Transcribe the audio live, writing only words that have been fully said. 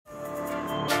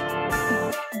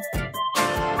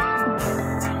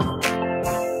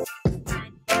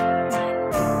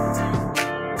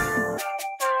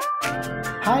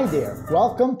there,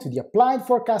 welcome to the Applied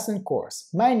Forecasting course.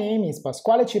 My name is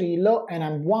Pasquale Cirillo and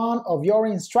I'm one of your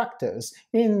instructors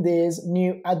in this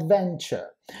new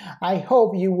adventure. I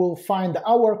hope you will find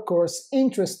our course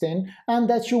interesting and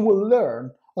that you will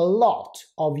learn a lot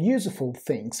of useful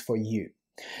things for you.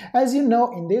 As you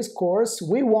know, in this course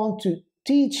we want to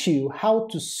teach you how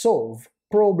to solve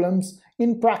problems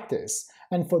in practice.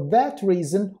 And for that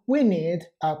reason, we need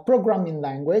a programming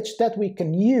language that we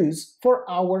can use for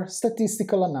our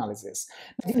statistical analysis.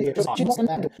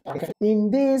 In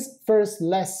this first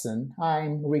lesson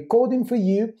I'm recording for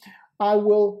you, I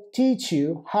will teach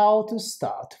you how to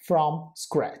start from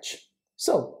scratch.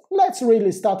 So let's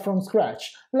really start from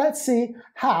scratch. Let's see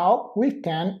how we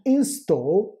can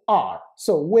install R,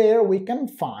 so where we can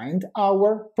find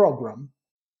our program.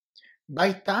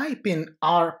 By typing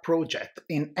R project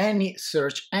in any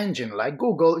search engine like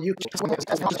Google, you can...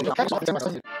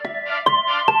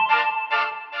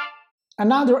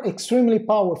 Another extremely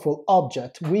powerful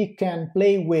object we can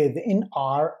play with in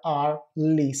R are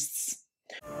lists.